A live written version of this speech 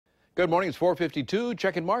Good morning. It's 4:52.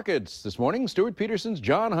 Checking markets this morning. Stuart Peterson's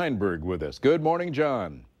John Heinberg with us. Good morning,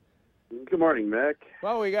 John. Good morning, Mick.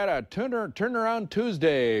 Well, we got a turnaround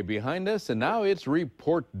Tuesday behind us, and now it's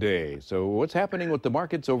report day. So what's happening with the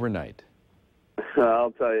markets overnight?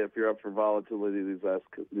 I'll tell you, if you're up for volatility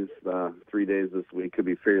these 3 days this week, could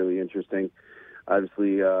be fairly interesting.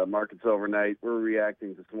 Obviously, markets overnight, we're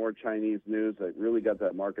reacting to some more Chinese news that really got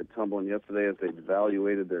that market tumbling yesterday as they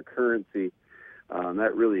devaluated their currency.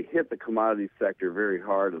 That really hit the commodity sector very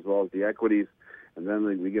hard, as well as the equities. And then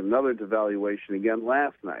we get another devaluation again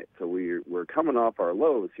last night. So we're coming off our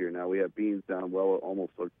lows here now. We have beans down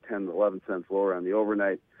almost 10 to 11 cents lower on the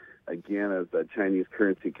overnight. Again, as the Chinese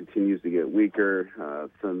currency continues to get weaker,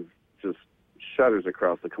 sends just shudders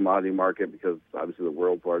across the commodity market, because obviously the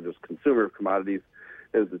world's largest consumer of commodities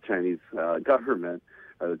is the Chinese government,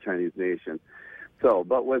 or the Chinese nation. So,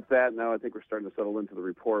 but with that, now I think we're starting to settle into the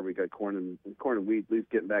report. We got corn and wheat at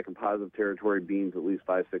least getting back in positive territory. Beans at least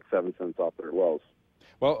 5, 6, 7 cents off their lows.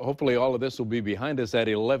 Well, hopefully all of this will be behind us at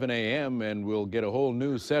 11 a.m. and we'll get a whole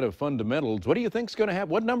new set of fundamentals. What do you think's going to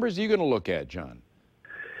happen? What numbers are you going to look at, John?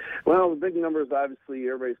 Well, the big numbers, obviously,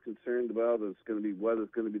 everybody's concerned about is going to be whether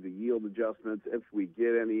it's going to be the yield adjustments, if we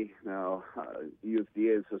get any. Now,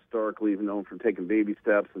 USDA is historically even known for taking baby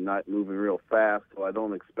steps and not moving real fast, so I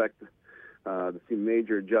don't expect to see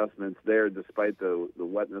major adjustments there, despite the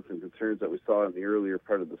wetness and concerns that we saw in the earlier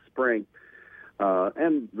part of the spring.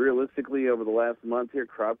 And realistically, over the last month here,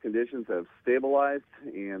 crop conditions have stabilized,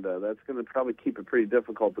 and that's going to probably keep it pretty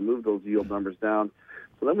difficult to move those yield numbers down.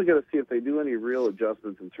 So then we got to see if they do any real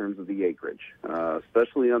adjustments in terms of the acreage,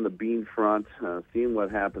 especially on the bean front. Seeing what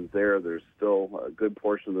happens there. There's still a good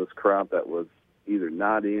portion of this crop that was either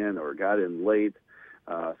not in or got in late.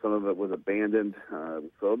 Some of it was abandoned. So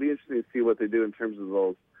it'll be interesting to see what they do in terms of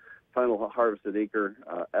those final harvested acre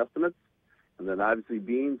estimates. And then obviously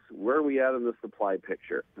beans, where are we at in the supply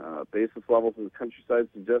picture? Basis levels in the countryside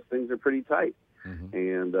suggest things are pretty tight. Mm-hmm.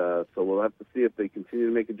 And so we'll have to see if they continue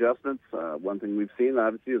to make adjustments. One thing we've seen,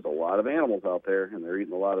 obviously, is a lot of animals out there, and they're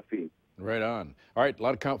eating a lot of feed. Right on. All right, a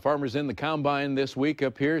lot of farmers in the combine this week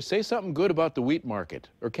up here. Say something good about the wheat market,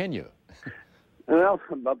 or can you? Well,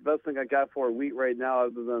 about the best thing I got for wheat right now,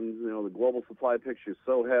 other than the global supply picture is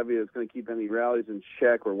so heavy, it's going to keep any rallies in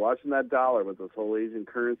check. We're watching that dollar with this whole Asian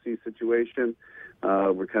currency situation.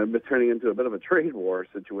 We're kind of turning into a bit of a trade war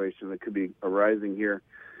situation that could be arising here.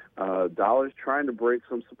 Dollar's trying to break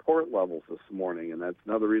some support levels this morning, and that's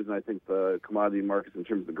another reason I think the commodity markets in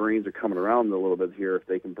terms of the grains are coming around a little bit here. If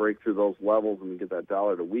they can break through those levels and get that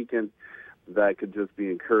dollar to weaken, that could just be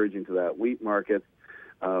encouraging to that wheat market.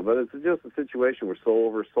 But it's just a situation we're so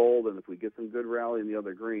oversold, and if we get some good rally in the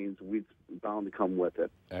other greens, wheat's bound to come with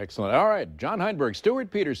it. Excellent. All right, John Heinberg,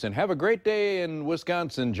 Stuart Peterson. Have a great day in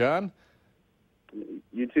Wisconsin, John.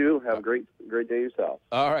 You too. Have a great day yourself.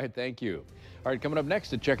 All right, thank you. All right, coming up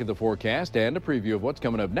next, a check of the forecast and a preview of what's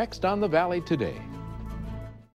coming up next on the Valley Today.